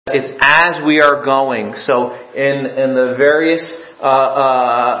It's as we are going. So in the various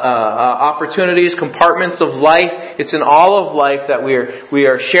opportunities, compartments of life, it's in all of life that we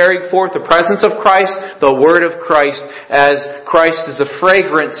are sharing forth the presence of Christ, the Word of Christ, as Christ is a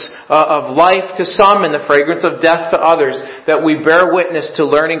fragrance of life to some and the fragrance of death to others, that we bear witness to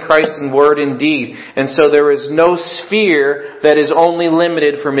learning Christ in word and deed. And so there is no sphere that is only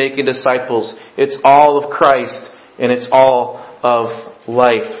limited for making disciples. It's all of Christ and it's all of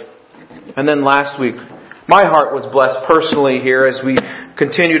life. And then last week, my heart was blessed personally here as we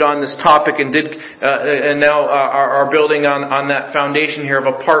continued on this topic and now are building on that foundation here of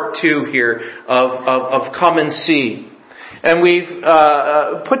a part 2 here of come and see. And we've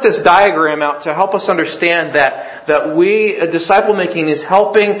put this diagram out to help us understand that disciple making is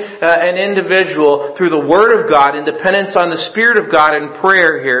helping an individual through the Word of God, in dependence on the Spirit of God and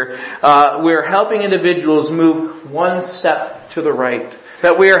prayer here. We're helping individuals move one step to the right.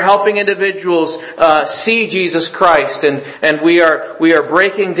 That we are helping individuals see Jesus Christ, and we are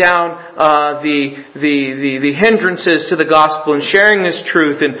breaking down the hindrances to the gospel and sharing this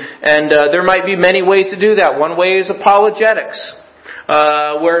truth. And there might be many ways to do that. One way is apologetics,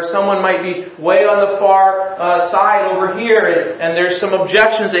 where someone might be way on the far side over here, and there's some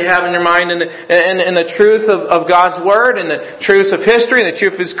objections they have in their mind, and the truth of God's Word and the truth of history and the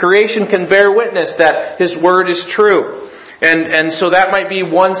truth of His creation can bear witness that His Word is true. And so that might be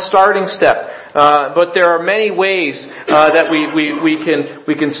one starting step. But there are many ways that we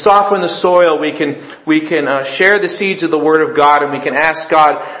can soften the soil. We can share the seeds of the Word of God, and we can ask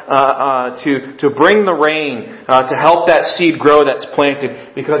God to bring the rain to help that seed grow that's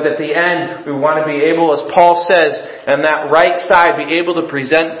planted. Because at the end, we want to be able, as Paul says, on that right side, be able to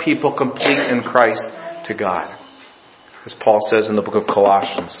present people complete in Christ to God, as Paul says in the book of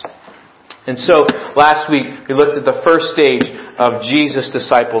Colossians. And so, last week, we looked at the first stage of Jesus'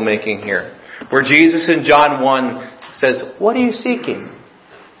 disciple making here, where Jesus in John 1 says, "What are you seeking?"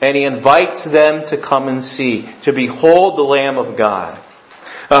 And He invites them to come and see, to behold the Lamb of God.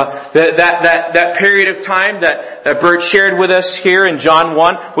 That period of time that Bert shared with us here in John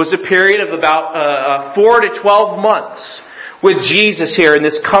 1 was a period of about 4 to 12 months. With Jesus here in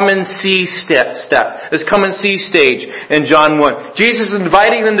this come and see step, this come and see stage in John 1. Jesus is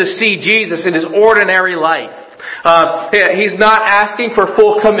inviting them to see Jesus in His ordinary life. He's not asking for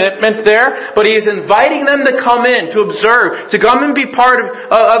full commitment there, but He is inviting them to come in, to observe, to come and be part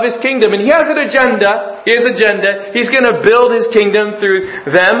of His kingdom. And He has an agenda. He's going to build His kingdom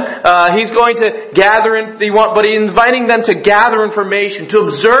through them. He's going to gather, but He's inviting them to gather information, to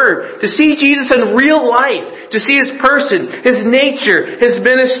observe, to see Jesus in real life, to see His person, His nature, His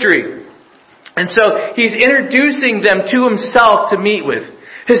ministry. And so He's introducing them to Himself to meet with.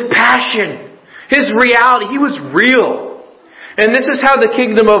 His passion. His reality. He was real. And this is how the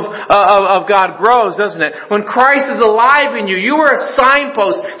kingdom of God grows, doesn't it? When Christ is alive in you, you are a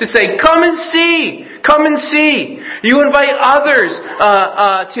signpost to say, come and see. Come and see. You invite others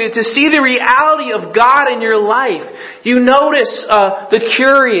to see the reality of God in your life. You notice the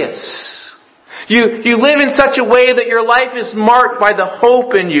curious. You live in such a way that your life is marked by the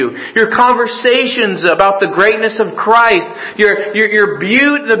hope in you. Your conversations about the greatness of Christ,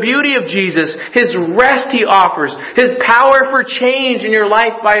 the beauty of Jesus, His rest He offers, His power for change in your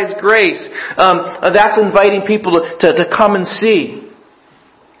life by His grace. That's inviting people to come and see.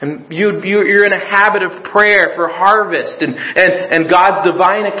 And you're in a habit of prayer for harvest and God's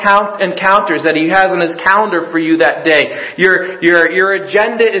divine encounters that He has on His calendar for you that day. Your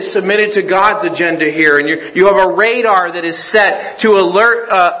agenda is submitted to God's agenda here, and you have a radar that is set to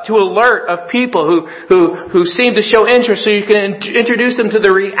alert of people who seem to show interest, so you can introduce them to the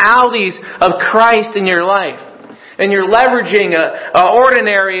realities of Christ in your life. And you're leveraging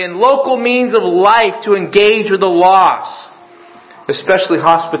ordinary and local means of life to engage with the lost. Especially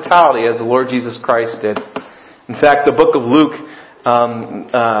hospitality, as the Lord Jesus Christ did. In fact, the book of Luke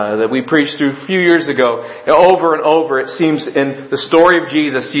that we preached through a few years ago, over and over, it seems in the story of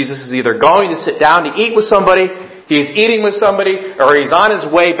Jesus is either going to sit down to eat with somebody, He's eating with somebody, or He's on His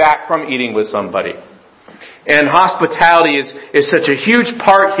way back from eating with somebody. And hospitality is such a huge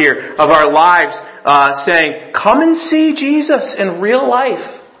part here of our lives, saying, come and see Jesus in real life.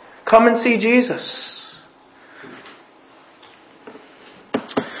 Come and see Jesus.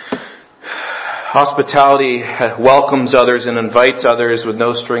 Hospitality welcomes others and invites others with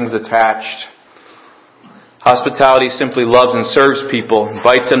no strings attached. Hospitality simply loves and serves people,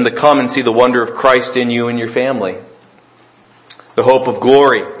 invites them to come and see the wonder of Christ in you and your family. The hope of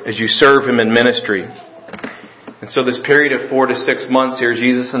glory as you serve Him in ministry. And so this period of 4 to 6 months here,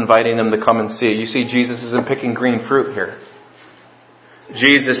 Jesus is inviting them to come and see. You see, Jesus isn't picking green fruit here.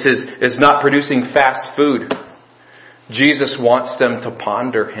 Jesus is not producing fast food. Jesus wants them to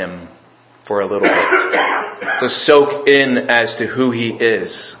ponder Him for a little bit, to soak in as to who He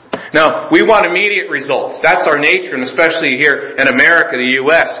is. Now, we want immediate results. That's our nature, and especially here in America, the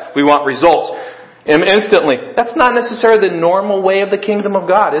U.S., we want results instantly. That's not necessarily the normal way of the kingdom of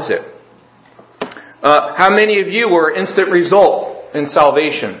God, is it? How many of you were instant result in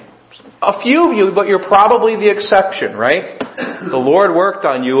salvation? A few of you, but you're probably the exception, right? The Lord worked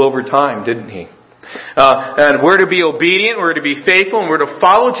on you over time, didn't He? And we're to be obedient, we're to be faithful, and we're to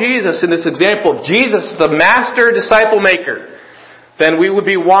follow Jesus in this example of Jesus, the master disciple maker. Then we would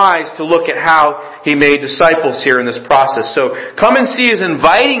be wise to look at how He made disciples here in this process. So come and see is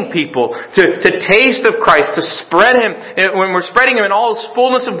inviting people to taste of Christ, to spread Him, when we're spreading Him in all His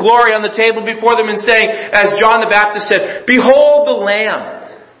fullness of glory on the table before them and saying, as John the Baptist said, "Behold the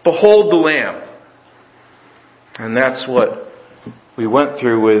Lamb! Behold the Lamb!" And that's what we went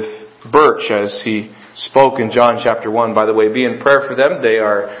through with Birch as he spoke in John chapter 1. By the way, be in prayer for them. They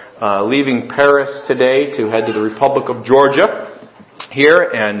are leaving Paris today to head to the Republic of Georgia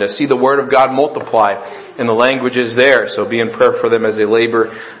here and see the Word of God multiply in the languages there. So be in prayer for them as they labor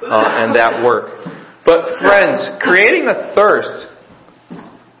in that work. But friends, creating a thirst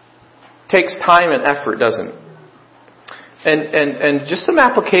takes time and effort, doesn't it? And just some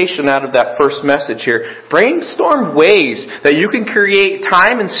application out of that first message here. Brainstorm ways that you can create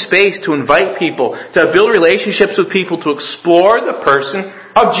time and space to invite people, to build relationships with people, to explore the person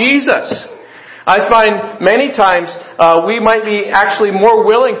of Jesus. I find many times we might be actually more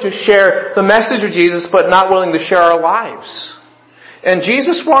willing to share the message of Jesus, but not willing to share our lives. And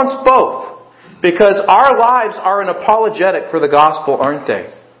Jesus wants both, because our lives are an apologetic for the gospel, aren't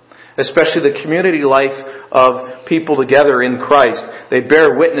they? Especially the community life of people together in Christ. They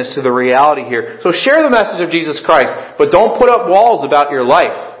bear witness to the reality here. So share the message of Jesus Christ, but don't put up walls about your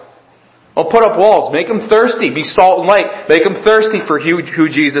life. Don't put up walls. Make them thirsty. Be salt and light. Make them thirsty for who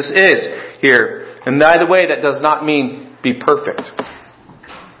Jesus is here. And by the way, that does not mean be perfect.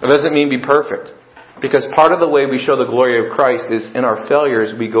 It doesn't mean be perfect. Because part of the way we show the glory of Christ is in our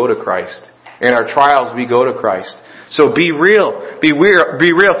failures we go to Christ. In our trials we go to Christ. So be real. Be real.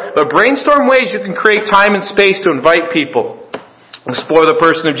 But brainstorm ways you can create time and space to invite people. Explore the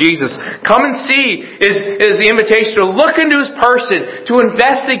person of Jesus. Come and see is the invitation to look into His person, to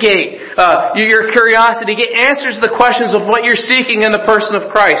investigate your curiosity, get answers to the questions of what you're seeking in the person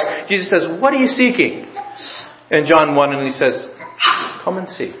of Christ. Jesus says, "What are you seeking?" In John 1, and He says, "Come and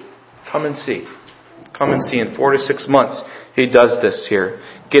see. Come and see. Come and see." In 4 to 6 months, He does this here.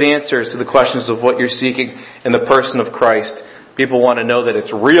 Get answers to the questions of what you're seeking in the person of Christ. People want to know that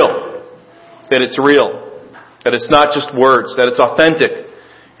it's real. That it's real. That it's not just words. That it's authentic.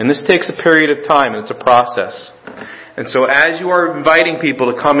 And this takes a period of time, and it's a process. And so as you are inviting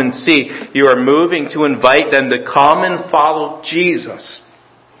people to come and see, you are moving to invite them to come and follow Jesus.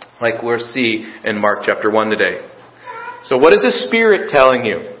 Like we'll see in Mark chapter 1 today. So what is the Spirit telling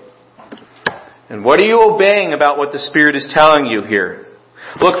you? And what are you obeying about what the Spirit is telling you here?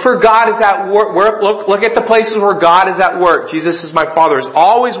 Look for God is at work. Look at the places where God is at work. Jesus is my Father, is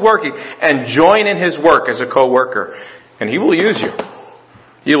always working. And join in His work as a co-worker. And He will use you.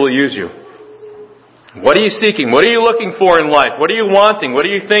 He will use you. What are you seeking? What are you looking for in life? What are you wanting? What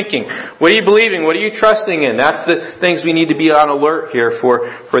are you thinking? What are you believing? What are you trusting in? That's the things we need to be on alert here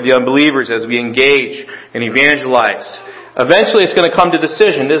for the unbelievers as we engage and evangelize. Eventually it's going to come to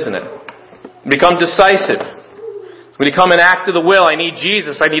decision, isn't it? Become decisive. When you come and act of the will, I need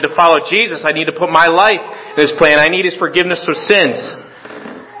Jesus. I need to follow Jesus. I need to put my life in His plan. I need His forgiveness of sins.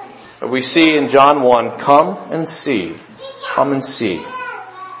 But we see in John 1, come and see. Come and see.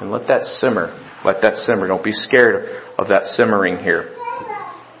 And let that simmer. Let that simmer. Don't be scared of that simmering here.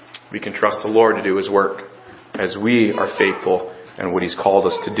 We can trust the Lord to do His work as we are faithful in what He's called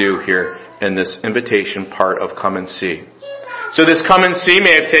us to do here in this invitation part of come and see. So this come and see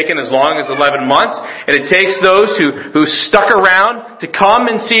may have taken as long as 11 months, and it takes those who stuck around to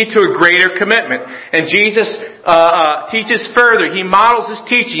come and see to a greater commitment. And Jesus teaches further. He models His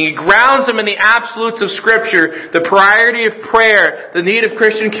teaching. He grounds them in the absolutes of Scripture, the priority of prayer, the need of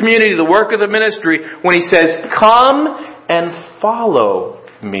Christian community, the work of the ministry, when He says, "Come and follow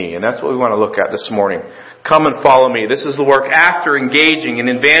me." And that's what we want to look at this morning. Come and follow me. This is the work after engaging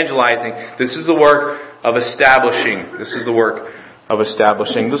and evangelizing. This is the work of establishing. This is the work of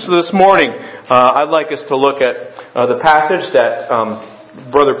establishing. This morning, I'd like us to look at the passage that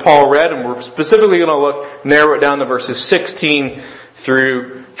Brother Paul read, and we're specifically going to narrow it down to verses 16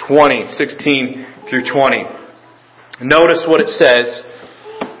 through 20. 16 through 20. Notice what it says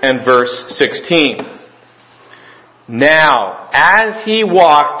in verse 16. Now, as he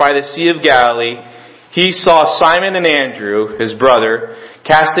walked by the Sea of Galilee, he saw Simon and Andrew, his brother,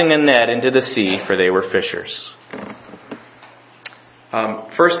 casting a net into the sea, for they were fishers.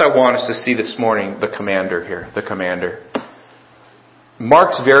 First, I want us to see this morning the commander here, the commander.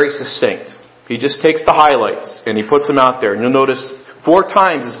 Mark's very succinct. He just takes the highlights and he puts them out there. And you'll notice 4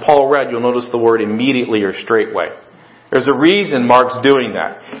 times as Paul read, you'll notice the word immediately or straightway. There's a reason Mark's doing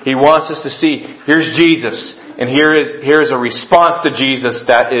that. He wants us to see, here's Jesus, and here is a response to Jesus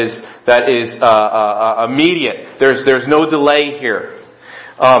that is immediate. There's no delay here.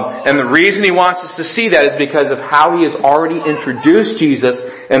 And the reason he wants us to see that is because of how he has already introduced Jesus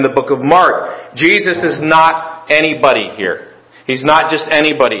in the book of Mark. Jesus is not anybody here. He's not just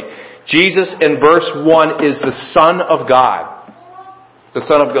anybody. Jesus in verse 1 is the Son of God. The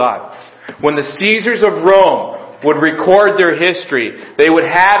Son of God. When the Caesars of Rome would record their history, they would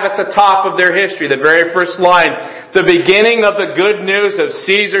have at the top of their history, the very first line, the beginning of the good news of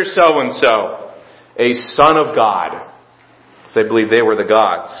Caesar so-and-so, a Son of God. So they believed they were the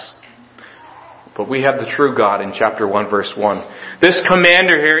gods. But we have the true God in chapter 1, verse 1. This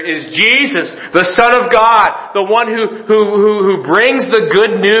commander here is Jesus, the Son of God, the one who brings the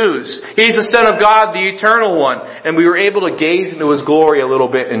good news. He's the Son of God, the eternal one. And we were able to gaze into His glory a little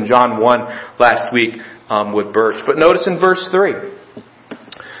bit in John 1 last week with Birch. But notice in verse 3.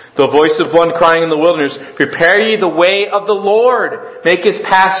 The voice of one crying in the wilderness, prepare ye the way of the Lord. Make His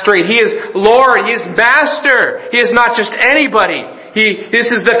path straight. He is Lord. He is Master. He is not just anybody.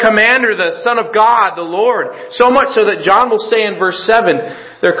 This is the commander, the Son of God, the Lord. So much so that John will say in verse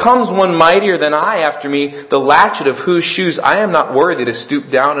 7, there comes one mightier than I after me, the latchet of whose shoes I am not worthy to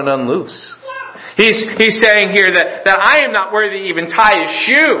stoop down and unloose. He's saying here that I am not worthy to even tie his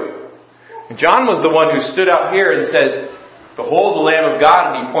shoe. And John was the one who stood out here and says, behold the Lamb of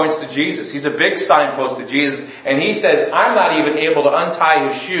God, and he points to Jesus. He's a big signpost to Jesus, and he says, I'm not even able to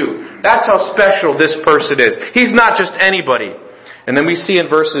untie his shoe. That's how special this person is. He's not just anybody. And then we see in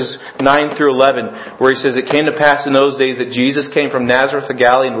verses 9 through 11, where he says, it came to pass in those days that Jesus came from Nazareth of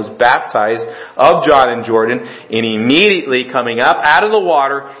Galilee and was baptized of John in Jordan. And immediately coming up out of the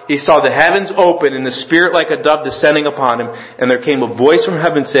water, he saw the heavens open and the Spirit like a dove descending upon him. And there came a voice from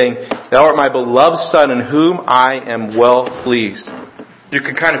heaven saying, Thou art my beloved Son, in whom I am well pleased. You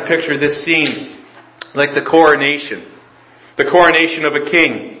can kind of picture this scene like the coronation. The coronation of a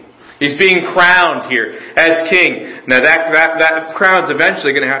king. He's being crowned here as king. Now that crown's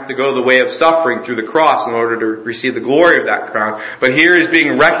eventually going to have to go the way of suffering through the cross in order to receive the glory of that crown. But here he's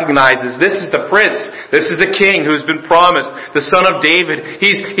being recognized as this is the prince. This is the king who's been promised, the son of David.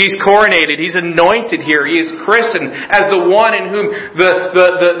 He's coronated. He's anointed here. He is christened as the one in whom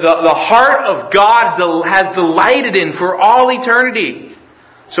the heart of God has delighted in for all eternity.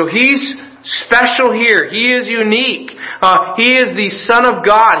 So he's special here. He is unique. He is the Son of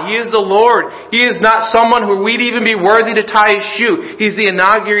God. He is the Lord. He is not someone who we'd even be worthy to tie his shoe. He's the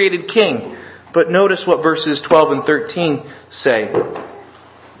inaugurated king. But notice what verses 12 and 13 say.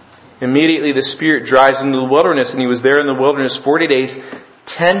 Immediately the Spirit drives into the wilderness, and he was there in the wilderness 40 days,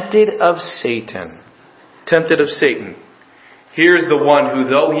 tempted of Satan. Tempted of Satan. Here's the one who,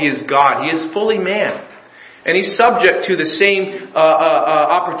 though he is God, he is fully man. And he's subject to the same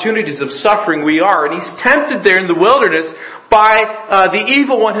opportunities of suffering we are. And he's tempted there in the wilderness by the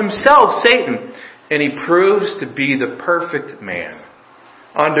evil one himself, Satan. And he proves to be the perfect man.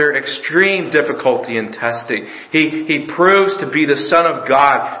 Under extreme difficulty and testing. He proves to be the Son of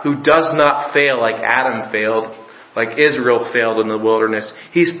God who does not fail like Adam failed. Like Israel failed in the wilderness.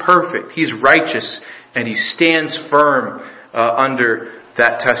 He's perfect. He's righteous. And he stands firm under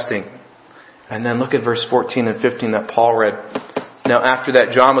that testing. And then look at verse 14 and 15 that Paul read. Now after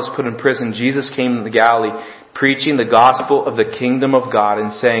that John was put in prison, Jesus came into Galilee, preaching the gospel of the kingdom of God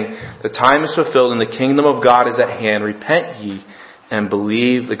and saying, the time is fulfilled and the kingdom of God is at hand. Repent ye and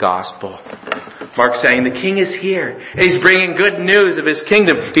believe the gospel. Mark's saying the king is here. He's bringing good news of his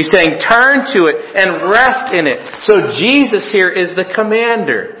kingdom. He's saying turn to it and rest in it. So Jesus here is the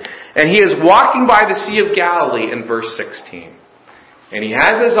commander. And he is walking by the Sea of Galilee in verse 16. And he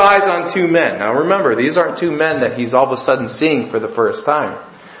has his eyes on 2 men. Now remember, these aren't 2 men that he's all of a sudden seeing for the first time.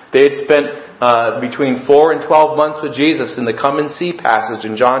 They had spent between 4 and 12 months with Jesus in the come and see passage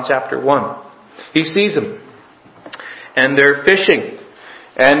in John chapter 1. He sees them. And they're fishing.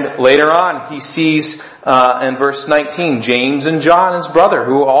 And later on, he sees in verse 19, James and John, his brother,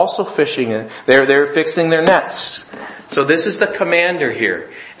 who are also fishing. They're fixing their nets. So this is the commander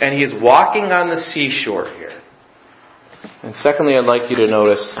here. And he is walking on the seashore here. And secondly, I'd like you to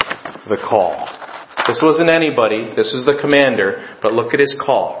notice the call. This wasn't anybody. This was the commander. But look at his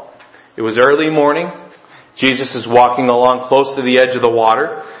call. It was early morning. Jesus is walking along close to the edge of the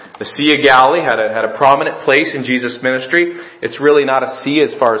water. The Sea of Galilee had a prominent place in Jesus' ministry. It's really not a sea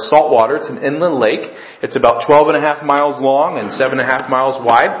as far as salt water. It's an inland lake. It's about 12.5 miles long and 7.5 miles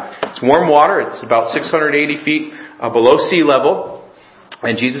wide. It's warm water. It's about 680 feet below sea level.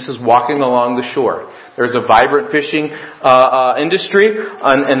 And Jesus is walking along the shore. There's a vibrant fishing industry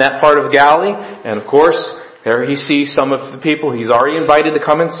in that part of Galilee. And of course, there he sees some of the people he's already invited to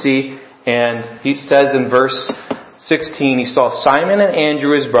come and see. And he says in verse 16, he saw Simon and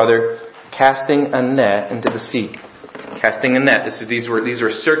Andrew, his brother, casting a net into the sea. Casting a net. These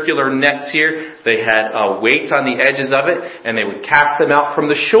were circular nets here. They had weights on the edges of it, and they would cast them out from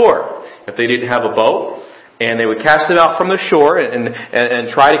the shore if they didn't have a boat. And they would cast them out from the shore and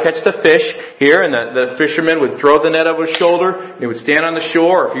try to catch the fish here. And the fisherman would throw the net over his shoulder. He would stand on the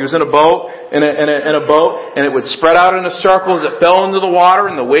shore. If he was in a boat, and it would spread out in a circle as it fell into the water,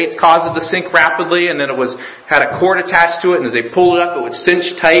 and the weights caused it to sink rapidly. And then had a cord attached to it, and as they pulled it up, it would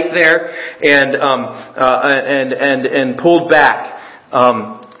cinch tight there and pulled back.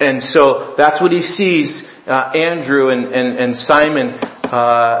 And so that's what he sees Andrew and Simon,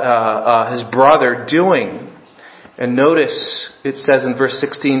 his brother, doing. And notice, it says in verse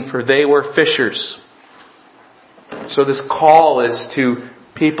 16, for they were fishers. So this call is to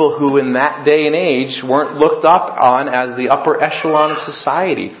people who in that day and age weren't looked up on as the upper echelon of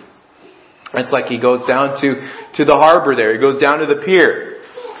society. It's like he goes down to the harbor there. He goes down to the pier.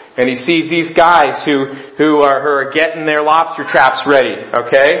 And he sees these guys who are getting their lobster traps ready.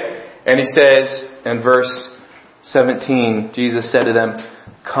 Okay? And he says in verse 17, Jesus said to them,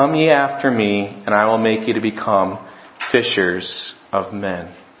 come ye after me, and I will make you to become fishers of men.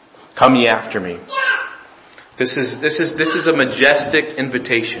 Come ye after me. This is a majestic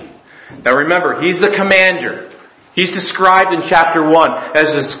invitation. Now remember, he's the commander. He's described in chapter 1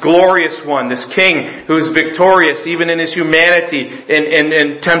 as this glorious one, this king who is victorious even in his humanity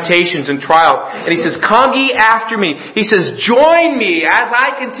and temptations and trials. And he says, come ye after me. He says, join me as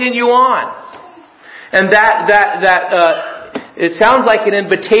I continue on. And it sounds like an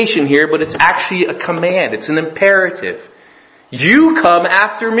invitation here, but it's actually a command. It's an imperative. You come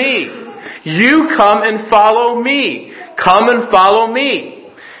after me. You come and follow me. Come and follow me.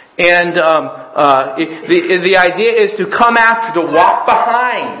 And the idea is to come after, to walk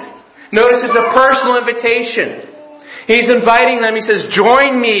behind. Notice it's a personal invitation. He's inviting them. He says,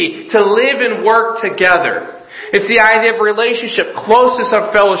 join me to live and work together. It's the idea of relationship, closeness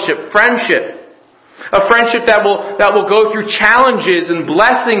of fellowship, friendship. A friendship that will go through challenges and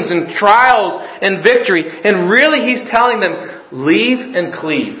blessings and trials and victory. And really he's telling them, leave and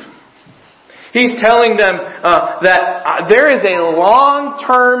cleave. He's telling them that there is a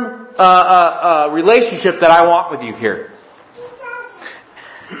long-term relationship that I want with you here.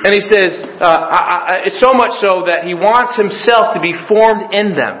 And he says, it's so much so that he wants himself to be formed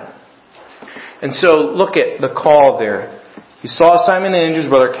in them. And so look at the call there. He saw Simon and Andrew's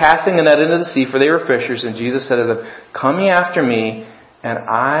brother casting a net into the sea, for they were fishers. And Jesus said to them, come ye after me, and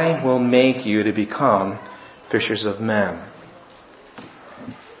I will make you to become fishers of men.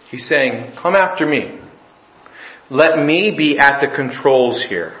 He's saying, come after me. Let me be at the controls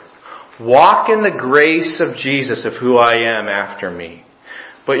here. Walk in the grace of Jesus, of who I am, after me.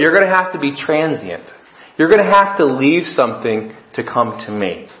 But you're going to have to be transient. You're going to have to leave something to come to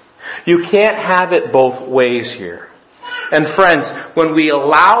me. You can't have it both ways here. And friends, when we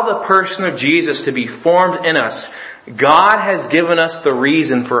allow the person of Jesus to be formed in us, God has given us the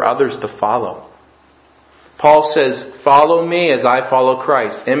reason for others to follow. Paul says, follow me as I follow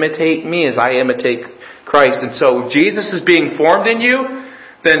Christ. Imitate me as I imitate Christ. And so if Jesus is being formed in you,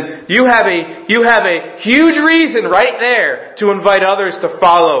 then you have a huge reason right there to invite others to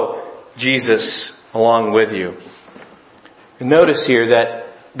follow Jesus along with you. And notice here that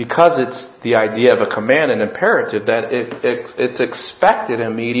because it's the idea of a command and imperative, that it's expected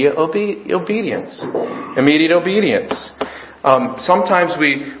immediate obedience. Immediate obedience. Sometimes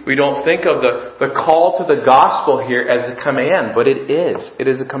we don't think of the call to the gospel here as a command, but it is.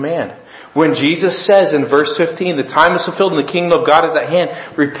 It is a command. When Jesus says in verse 15, the time is fulfilled and the kingdom of God is at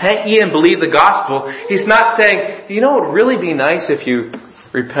hand, repent ye and believe the gospel, he's not saying, it would really be nice if you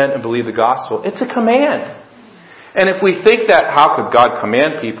repent and believe the gospel. It's a command. And if we think that, how could God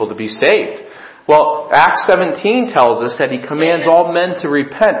command people to be saved? Well, Acts 17 tells us that He commands all men to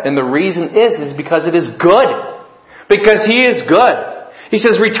repent. And the reason is because it is good. Because He is good. He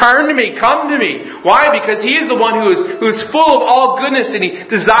says, return to me, come to me. Why? Because He is the one who is full of all goodness, and He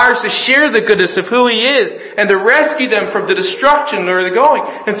desires to share the goodness of who He is and to rescue them from the destruction where they're going.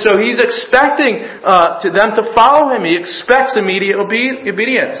 And so He's expecting them to follow Him. He expects immediate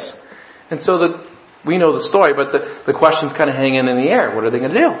obedience. And so We know the story, but the question's kind of hanging in the air. What are they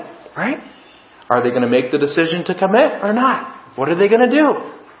going to do? Right? Are they going to make the decision to commit or not? What are they going to do?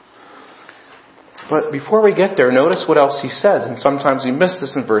 But before we get there, notice what else he says. And sometimes we miss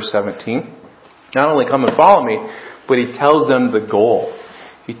this in verse 17. Not only come and follow me, but he tells them the goal.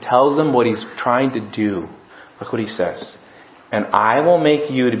 He tells them what he's trying to do. Look what he says. And I will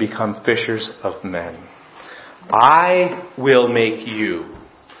make you to become fishers of men. I will make you.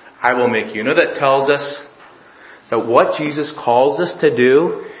 I will make you. You know, that tells us that what Jesus calls us to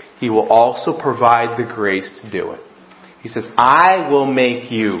do, he will also provide the grace to do it. He says, I will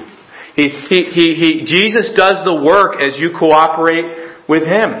make you. Jesus does the work as you cooperate with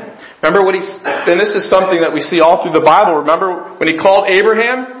him. Remember what and this is something that we see all through the Bible. Remember when he called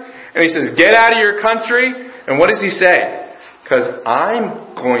Abraham and he says, get out of your country. And what does he say? Because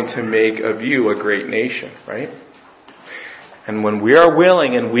I'm going to make of you a great nation, right? And when we are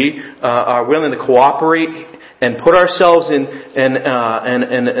willing and we are willing to cooperate and put ourselves in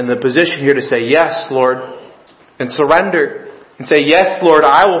the position here to say, yes, Lord, and surrender and say, yes, Lord,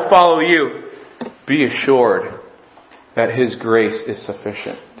 I will follow you, be assured that his grace is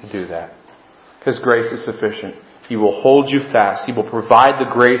sufficient to do that. His grace is sufficient. He will hold you fast. He will provide the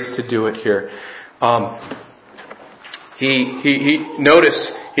grace to do it here.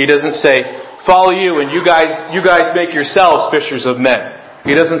 Notice he doesn't say, follow you and you guys make yourselves fishers of men.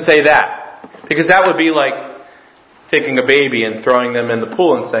 He doesn't say that. Because that would be like taking a baby and throwing them in the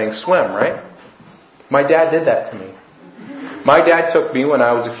pool and saying, swim, right? My dad did that to me. My dad took me when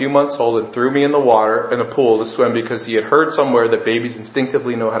I was a few months old and threw me in the water, in a pool to swim because he had heard somewhere that babies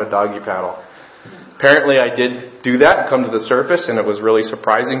instinctively know how to doggy paddle. Apparently I did do that and come to the surface, and it was really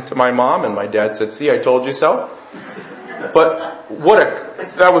surprising to my mom, and my dad said, see, I told you so. But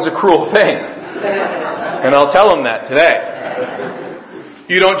that was a cruel thing. And I'll tell him that today.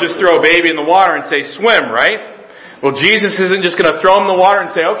 You don't just throw a baby in the water and say, swim, right? Well, Jesus isn't just going to throw him in the water and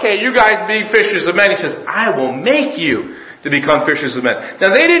say, okay, you guys be fishers of men. He says, I will make you to become fishers of men. Now,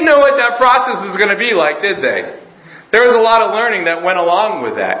 they didn't know what that process was going to be like, did they? There was a lot of learning that went along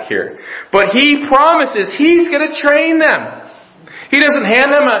with that here. But he promises he's going to train them. He doesn't hand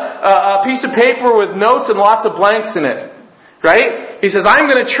them a piece of paper with notes and lots of blanks in it. Right? He says, I'm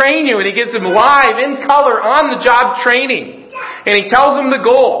going to train you. And he gives them live, in color, on-the-job training. And he tells them the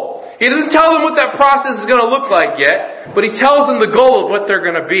goal. He doesn't tell them what that process is going to look like yet, but he tells them the goal of what they're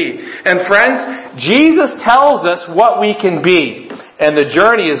going to be. And friends, Jesus tells us what we can be. And the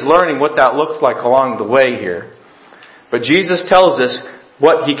journey is learning what that looks like along the way here. But Jesus tells us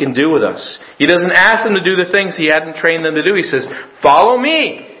what he can do with us. He doesn't ask them to do the things he hadn't trained them to do. He says, follow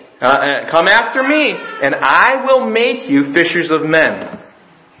me. Come after me. And I will make you fishers of men.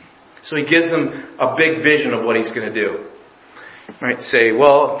 So he gives them a big vision of what he's going to do. You might say,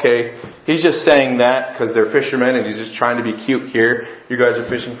 well, okay, he's just saying that because they're fishermen and he's just trying to be cute here. You guys are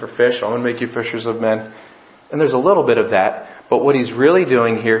fishing for fish. I'm going to make you fishers of men. And there's a little bit of that. But what he's really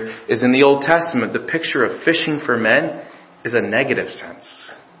doing here is in the Old Testament, the picture of fishing for men is a negative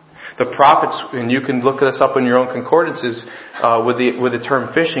sense. The prophets, and you can look this up in your own concordances with the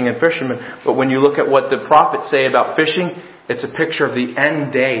term fishing and fishermen. But when you look at what the prophets say about fishing, it's a picture of the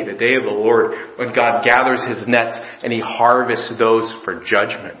end day, the day of the Lord, when God gathers his nets and he harvests those for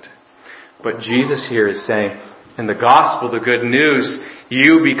judgment. But Jesus here is saying, in the gospel, the good news,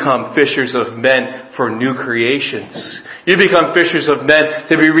 you become fishers of men for new creations. You become fishers of men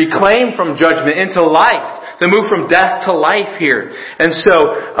to be reclaimed from judgment into life, to move from death to life here. And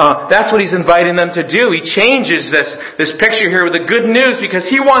so that's what he's inviting them to do. He changes this picture here with the good news because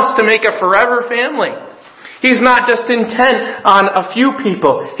he wants to make a forever family. He's not just intent on a few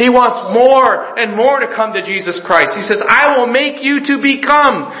people. He wants more and more to come to Jesus Christ. He says, I will make you to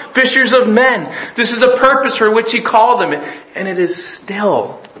become fishers of men. This is the purpose for which he called them. And it is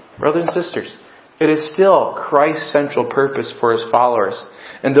still, brothers and sisters, it is still Christ's central purpose for his followers.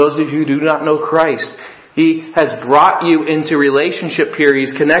 And those of you who do not know Christ, he has brought you into relationship here.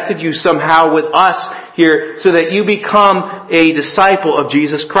 He's connected you somehow with us here so that you become a disciple of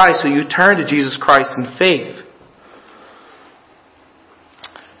Jesus Christ. So you turn to Jesus Christ in faith.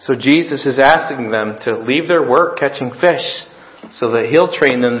 So Jesus is asking them to leave their work catching fish so that he'll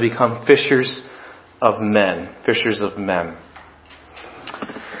train them to become fishers of men. Fishers of men.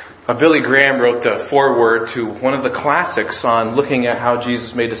 Billy Graham wrote the foreword to one of the classics on looking at how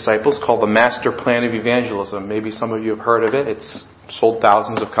Jesus made disciples called The Master Plan of Evangelism. Maybe some of you have heard of it. It's sold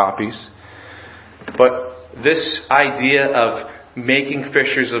thousands of copies. But this idea of making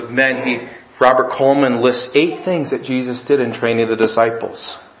fishers of men, Robert Coleman lists 8 things that Jesus did in training the disciples.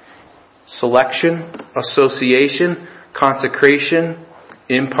 Selection, association, consecration,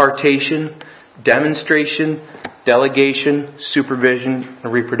 impartation, demonstration, delegation, supervision,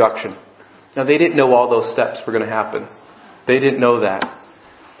 and reproduction. Now, they didn't know all those steps were going to happen. They didn't know that.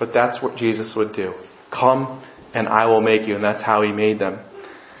 But that's what Jesus would do. Come and I will make you. And that's how He made them.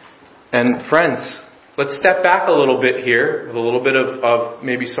 And friends, let's step back a little bit here with a little bit of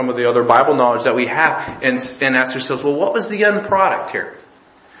maybe some of the other Bible knowledge that we have and ask ourselves, well, what was the end product here?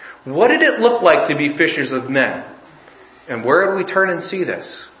 What did it look like to be fishers of men? And where would we turn and see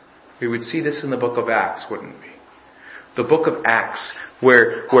this? We would see this in the book of Acts, wouldn't we? The book of Acts,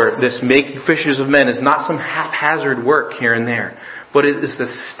 where this making fishers of men is not some haphazard work here and there, but it is the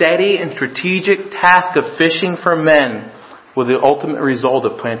steady and strategic task of fishing for men with the ultimate result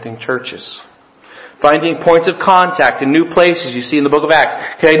of planting churches. Finding points of contact in new places, you see in the book of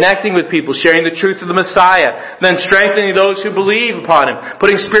Acts. Connecting with people, sharing the truth of the Messiah. Then strengthening those who believe upon Him.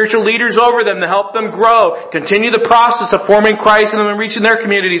 Putting spiritual leaders over them to help them grow. Continue the process of forming Christ in them and reaching their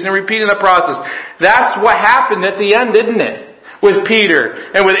communities and repeating the process. That's what happened at the end, didn't it? With Peter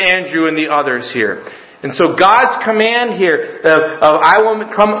and with Andrew and the others here. And so God's command here of I will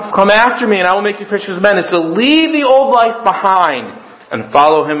come after me and I will make you fishers of men is to leave the old life behind and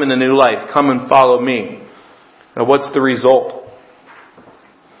follow Him in the new life. Come and follow me. Now what's the result?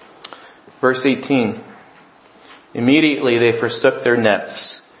 Verse 18. Immediately they forsook their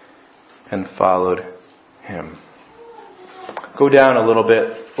nets and followed Him. Go down a little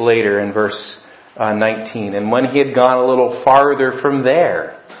bit later in verse 19. And when He had gone a little farther from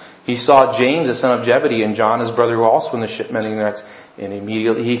there, He saw James the son of Zebedee and John his brother who were also in the ship mending their nets. And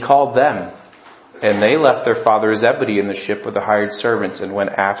immediately He called them. And they left their father Zebedee in the ship with the hired servants and went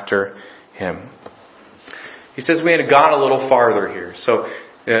after Him. He says we had gone a little farther here. So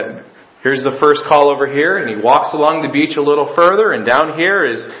here's the first call over here, and He walks along the beach a little further, and down here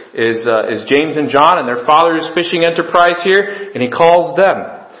is James and John and their father's fishing enterprise here, and He calls them.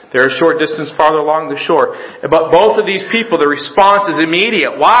 They're a short distance farther along the shore. But both of these people, the response is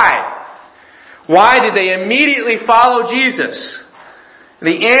immediate. Why? Why did they immediately follow Jesus?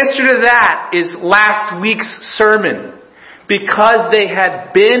 The answer to that is last week's sermon. Because they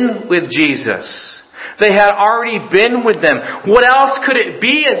had been with Jesus. They had already been with them. What else could it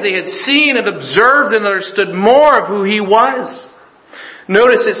be as they had seen and observed and understood more of who He was?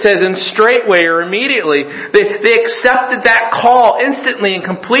 Notice it says in straightway or immediately. They accepted that call instantly and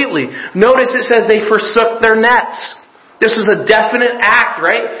completely. Notice it says they forsook their nets. This was a definite act,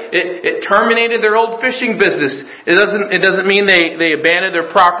 right? It terminated their old fishing business. It doesn't mean they abandoned their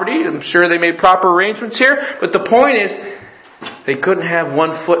property. I'm sure they made proper arrangements here. But the point is, they couldn't have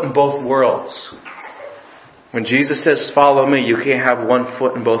one foot in both worlds. When Jesus says, follow me, you can't have one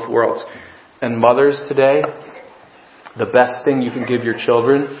foot in both worlds. And mothers today, the best thing you can give your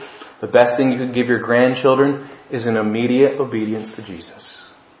children, the best thing you can give your grandchildren is an immediate obedience to Jesus.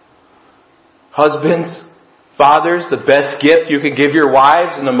 Husbands, fathers, the best gift you can give your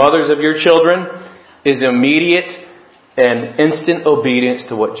wives and the mothers of your children is immediate and instant obedience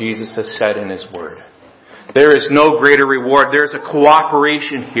to what Jesus has said in His Word. There is no greater reward. There's a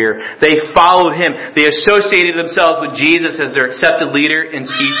cooperation here. They followed Him. They associated themselves with Jesus as their accepted leader and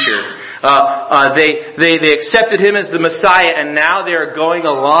teacher. They accepted Him as the Messiah, and now they are going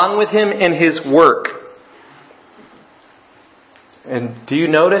along with Him in His work. And do you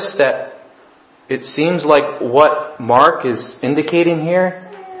notice that it seems like what Mark is indicating here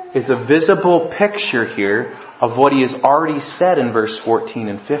is a visible picture here of what he has already said in verse 14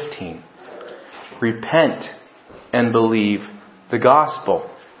 and 15. Repent and believe the gospel.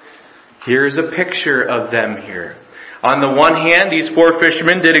 Here's a picture of them here. On the one hand, these four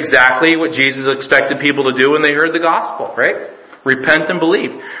fishermen did exactly what Jesus expected people to do when they heard the gospel, right? Repent and believe.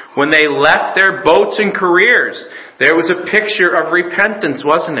 When they left their boats and careers, there was a picture of repentance,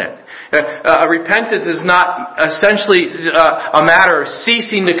 wasn't it? Repentance is not essentially a matter of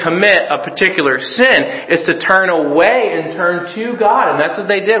ceasing to commit a particular sin. It's to turn away and turn to God. And that's what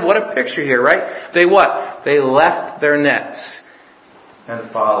they did. What a picture here, right? They what? They left their nets and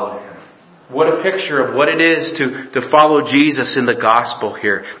followed Him. What a picture of what it is to follow Jesus in the gospel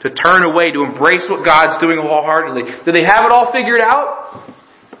here. To turn away, to embrace what God's doing wholeheartedly. Did they have it all figured out?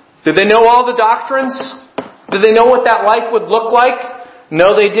 Did they know all the doctrines? Did they know what that life would look like?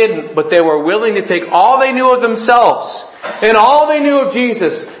 No, they didn't. But they were willing to take all they knew of themselves and all they knew of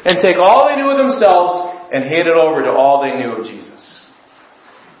Jesus and take all they knew of themselves and hand it over to all they knew of Jesus.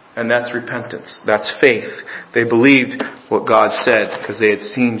 And that's repentance. That's faith. They believed what God said because they had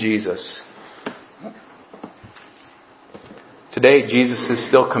seen Jesus. Today, Jesus is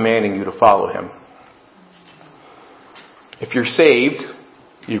still commanding you to follow Him. If you're saved,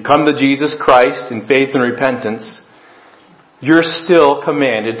 you come to Jesus Christ in faith and repentance, you're still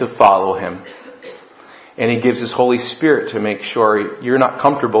commanded to follow Him. And He gives His Holy Spirit to make sure you're not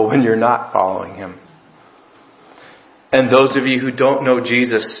comfortable when you're not following Him. And those of you who don't know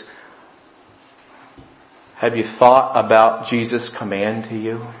Jesus, have you thought about Jesus' command to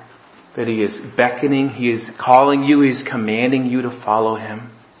you? That He is beckoning, He is calling you, He is commanding you to follow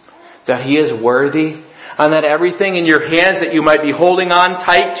Him. That He is worthy. And that everything in your hands that you might be holding on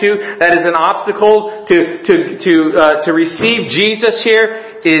tight to, that is an obstacle to receive Jesus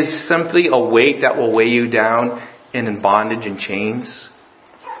here, is simply a weight that will weigh you down and in bondage and chains.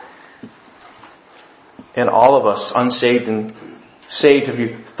 And all of us, unsaved and saved, have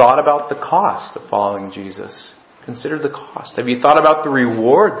you thought about the cost of following Jesus? Consider the cost. Have you thought about the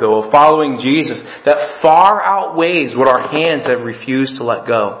reward, though, of following Jesus that far outweighs what our hands have refused to let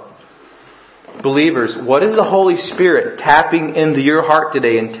go? Believers, what is the Holy Spirit tapping into your heart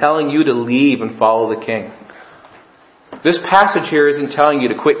today and telling you to leave and follow the King? This passage here isn't telling you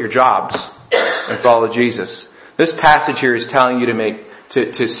to quit your jobs and follow Jesus. This passage here is telling you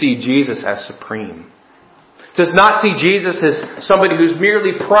to see Jesus as supreme. It does not see Jesus as somebody who's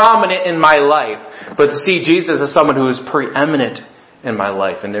merely prominent in my life, but to see Jesus as someone who is preeminent in my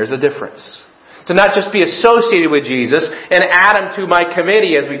life. And there's a difference. To not just be associated with Jesus and add Him to my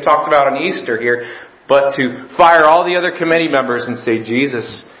committee, as we talked about on Easter here, but to fire all the other committee members and say,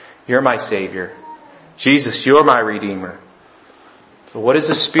 Jesus, You're my Savior. Jesus, You're my Redeemer. So what is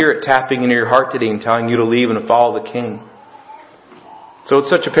the Spirit tapping into your heart today and telling you to leave and follow the King? So it's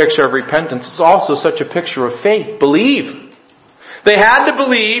such a picture of repentance. It's also such a picture of faith. Believe. They had to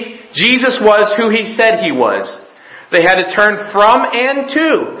believe Jesus was who He said He was. They had to turn from and to.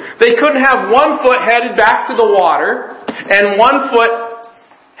 They couldn't have one foot headed back to the water and one foot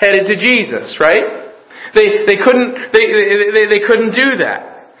headed to Jesus, right? They couldn't do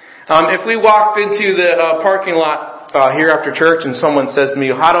that. If we walked into the parking lot here after church and someone says to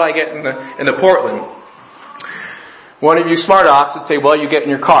me, "How do I get into Portland?" One of you smart offs would say, "Well, you get in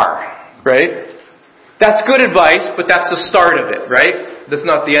your car," right? That's good advice, but that's the start of it, right? That's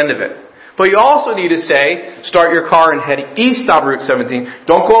not the end of it. But you also need to say, start your car and head east on Route 17.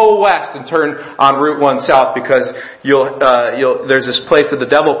 Don't go west and turn on Route 1 south, because there's this place that the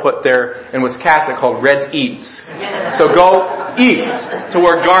devil put there in Wisconsin called Red's Eats. So go east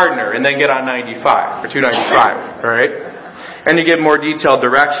toward Gardner and then get on 95 or 295, alright? And you get more detailed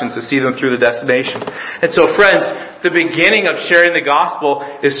directions to see them through the destination. And so friends, the beginning of sharing the gospel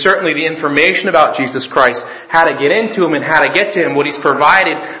is certainly the information about Jesus Christ, how to get into Him and how to get to Him, what He's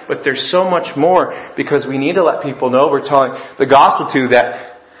provided. But there's so much more, because we need to let people know we're telling the gospel to,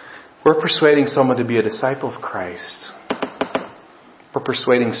 that we're persuading someone to be a disciple of Christ. We're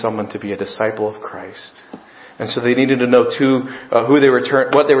persuading someone to be a disciple of Christ. And so they needed to know too what they were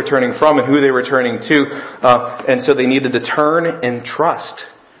turning from and who they were turning to. And so they needed to turn and trust.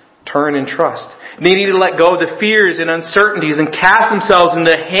 Turn and trust. They needed to let go of the fears and uncertainties and cast themselves in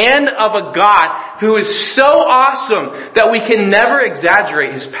the hand of a God who is so awesome that we can never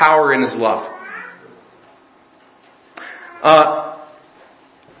exaggerate His power and His love.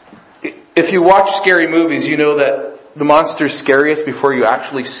 If you watch scary movies, you know that the monster's scariest before you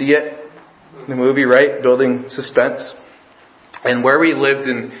actually see it. The movie, right? Building suspense. And where we lived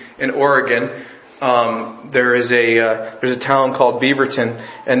in Oregon, there's a town called Beaverton,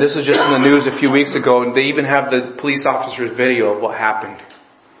 and this was just in the news a few weeks ago, and they even have the police officer's video of what happened.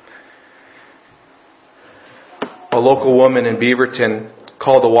 A local woman in Beaverton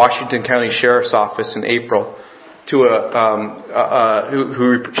called the Washington County Sheriff's Office in April she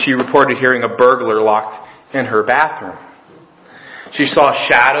reported hearing a burglar locked in her bathroom. She saw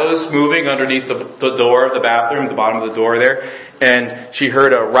shadows moving underneath the door of the bathroom, the bottom of the door there. And she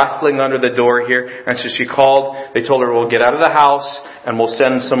heard a rustling under the door here. And so she called. They told her, "We'll get out of the house and we'll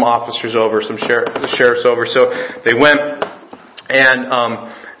send some officers over, the sheriffs over." So they went,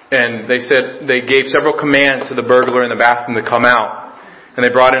 and they said they gave several commands to the burglar in the bathroom to come out. And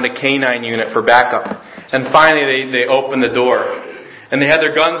they brought in a canine unit for backup. And finally they opened the door. And they had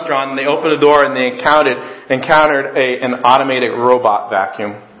their guns drawn, and they opened the door, and they encountered an automated robot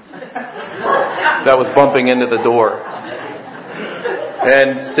vacuum that was bumping into the door.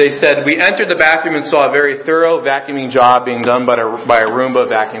 And they said, "We entered the bathroom and saw a very thorough vacuuming job being done by a Roomba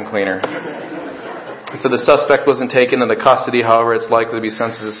vacuum cleaner." So the suspect wasn't taken into custody. However, it's likely to be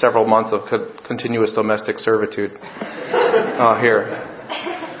sentenced to several months of continuous domestic servitude. Here.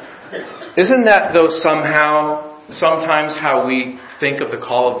 Isn't that, though, sometimes how we think of the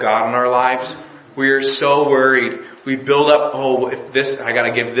call of God in our lives? We are so worried. We build up, if this, I got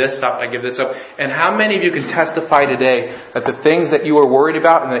to give this up, I give this up. And how many of you can testify today that the things that you were worried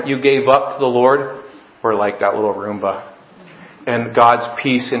about and that you gave up to the Lord were like that little Roomba? And God's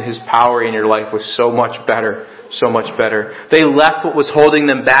peace and His power in your life was so much better. So much better. They left what was holding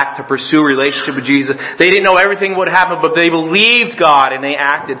them back to pursue a relationship with Jesus. They didn't know everything would happen, but they believed God and they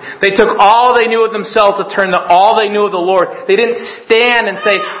acted. They took all they knew of themselves to turn to all they knew of the Lord. They didn't stand and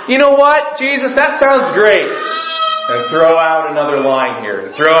say, you know what, Jesus, that sounds great. And throw out another line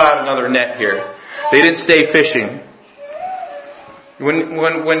here. Throw out another net here. They didn't stay fishing.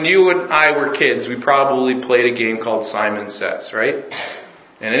 When you and I were kids, we probably played a game called Simon Says, right?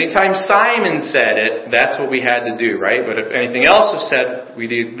 And anytime Simon said it, that's what we had to do, right? But if anything else was said, we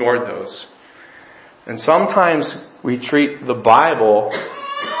ignored those. And sometimes we treat the Bible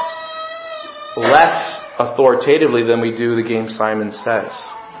less authoritatively than we do the game Simon Says.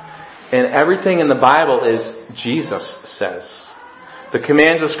 And everything in the Bible is Jesus says. The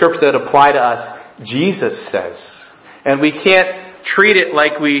commands of Scripture that apply to us, Jesus says. And we can't treat it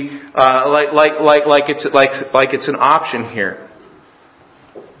like it's an option here.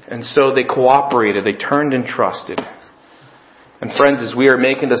 And so they cooperated, they turned and trusted. And friends, as we are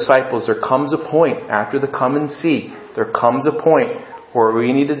making disciples, there comes a point, after the come and see, there comes a point where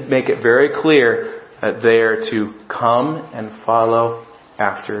we need to make it very clear that they are to come and follow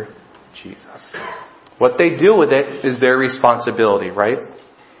after Jesus. What they do with it is their responsibility, right?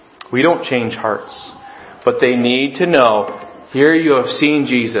 We don't change hearts. But they need to know, here you have seen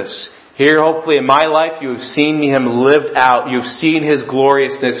Jesus. Here, hopefully, in my life, you have seen Him lived out. You've seen His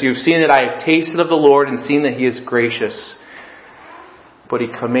gloriousness. You've seen that I have tasted of the Lord and seen that He is gracious. But He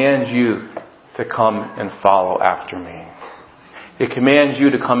commands you to come and follow after me. He commands you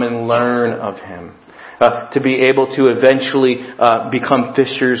to come and learn of Him. To be able to eventually become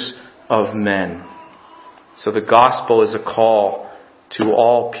fishers of men. So the gospel is a call to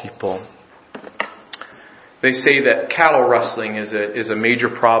all people. They say that cattle rustling is a major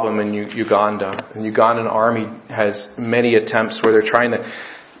problem in Uganda. The Ugandan army has many attempts where they're trying to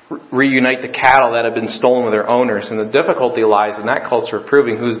reunite the cattle that have been stolen with their owners. And the difficulty lies in that culture of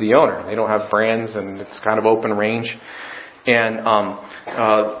proving who's the owner. They don't have brands and it's kind of open range. And a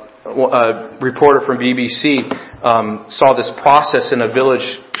reporter from BBC saw this process in a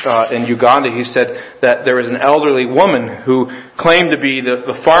village in Uganda. He said that there was an elderly woman who claimed to be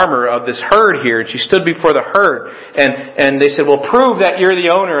the farmer of this herd here, and she stood before the herd, and they said, well, prove that you're the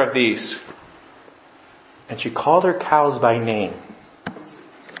owner of these. And she called her cows by name.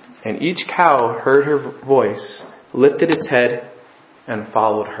 And each cow heard her voice, lifted its head, and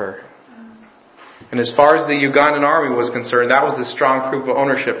followed her. And as far as the Ugandan army was concerned, that was as strong proof of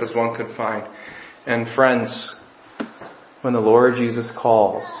ownership as one could find. And friends, when the Lord Jesus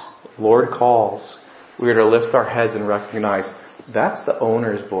calls, Lord calls, we are to lift our heads and recognize that's the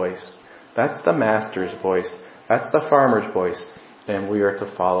owner's voice. That's the master's voice. That's the farmer's voice. And we are to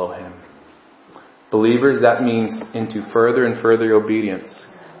follow Him. Believers, that means into further and further obedience,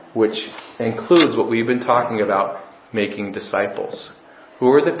 which includes what we've been talking about, making disciples. Who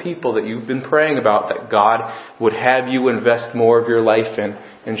are the people that you've been praying about that God would have you invest more of your life in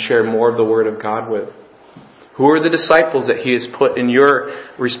and share more of the Word of God with? Who are the disciples that He has put in your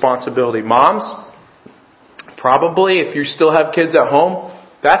responsibility? Moms, probably if you still have kids at home,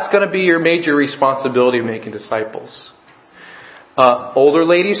 that's going to be your major responsibility of making disciples. Older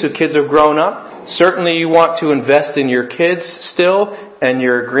ladies whose kids have grown up, certainly you want to invest in your kids still and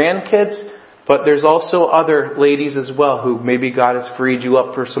your grandkids. But there's also other ladies as well who maybe God has freed you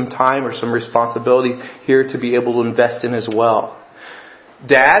up for some time or some responsibility here to be able to invest in as well.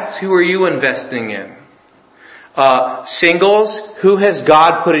 Dads, who are you investing in? Singles, who has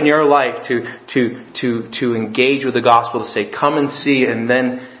God put in your life to engage with the gospel, to say, come and see, and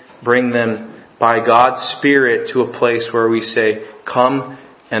then bring them by God's Spirit to a place where we say, come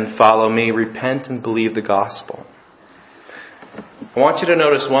and follow me, repent and believe the gospel. I want you to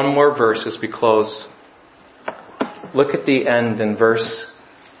notice one more verse as we close. Look at the end in verse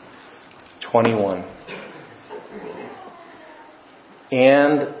 21.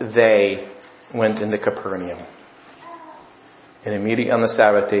 And they went into Capernaum. And immediately on the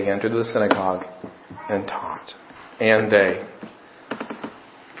Sabbath day entered the synagogue and taught. And they.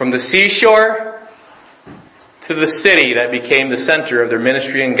 From the seashore to the city that became the center of their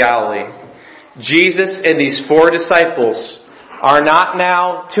ministry in Galilee, Jesus and these 4 disciples are not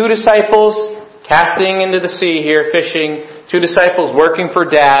now 2 disciples casting into the sea here, fishing, 2 disciples working for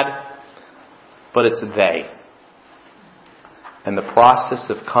Dad, but it's they. And the process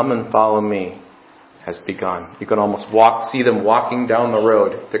of come and follow me has begun. You can almost see them walking down the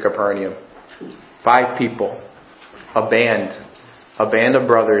road to Capernaum. 5 people, a band of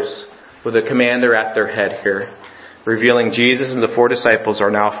brothers with a commander at their head here, revealing Jesus and the 4 disciples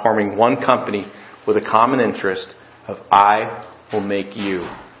are now forming one company with a common interest, of I will make you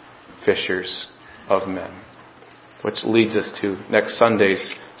fishers of men. Which leads us to next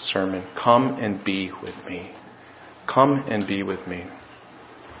Sunday's sermon. Come and be with me. Come and be with me.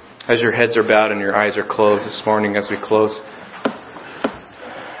 As your heads are bowed and your eyes are closed this morning as we close,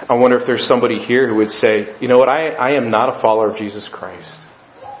 I wonder if there's somebody here who would say, you know what, I am not a follower of Jesus Christ.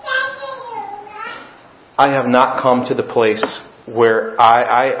 I have not come to the place where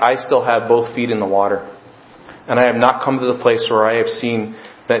I still have both feet in the water. And I have not come to the place where I have seen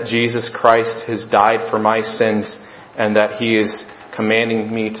that Jesus Christ has died for my sins and that He is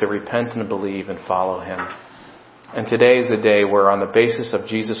commanding me to repent and believe and follow Him. And today is a day where on the basis of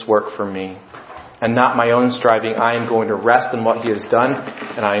Jesus' work for me and not my own striving, I am going to rest in what He has done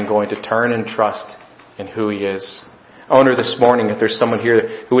and I am going to turn and trust in who He is. I wonder this morning if there's someone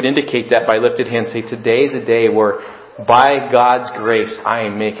here who would indicate that by lifted hand, say, today is a day where by God's grace I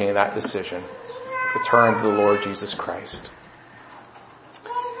am making that decision to turn to the Lord Jesus Christ.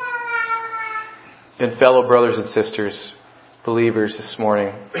 And fellow brothers and sisters, believers this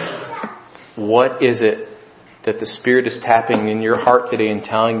morning, what is it that the Spirit is tapping in your heart today and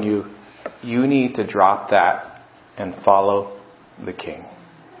telling you, you need to drop that and follow the King?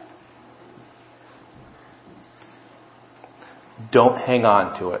 Don't hang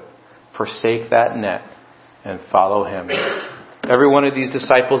on to it. Forsake that net and follow Him. Every one of these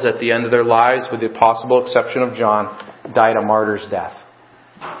disciples at the end of their lives, with the possible exception of John, died a martyr's death.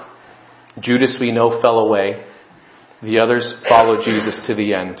 Judas, we know, fell away. The others followed Jesus to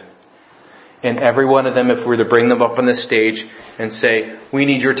the end. And every one of them, if we were to bring them up on the stage and say, we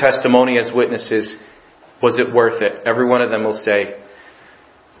need your testimony as witnesses, was it worth it? Every one of them will say,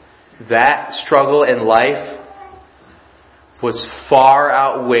 that struggle in life was far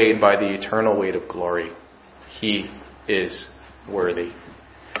outweighed by the eternal weight of glory. He is worthy.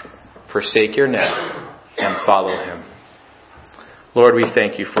 Forsake your net and follow Him. Lord, we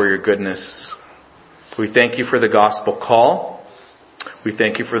thank You for Your goodness. We thank You for the gospel call. We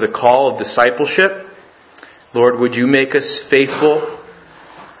thank You for the call of discipleship. Lord, would You make us faithful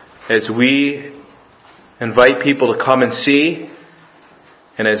as we invite people to come and see,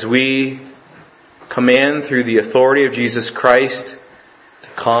 and as we command through the authority of Jesus Christ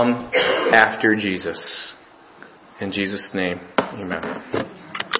to come after Jesus. In Jesus' name, amen.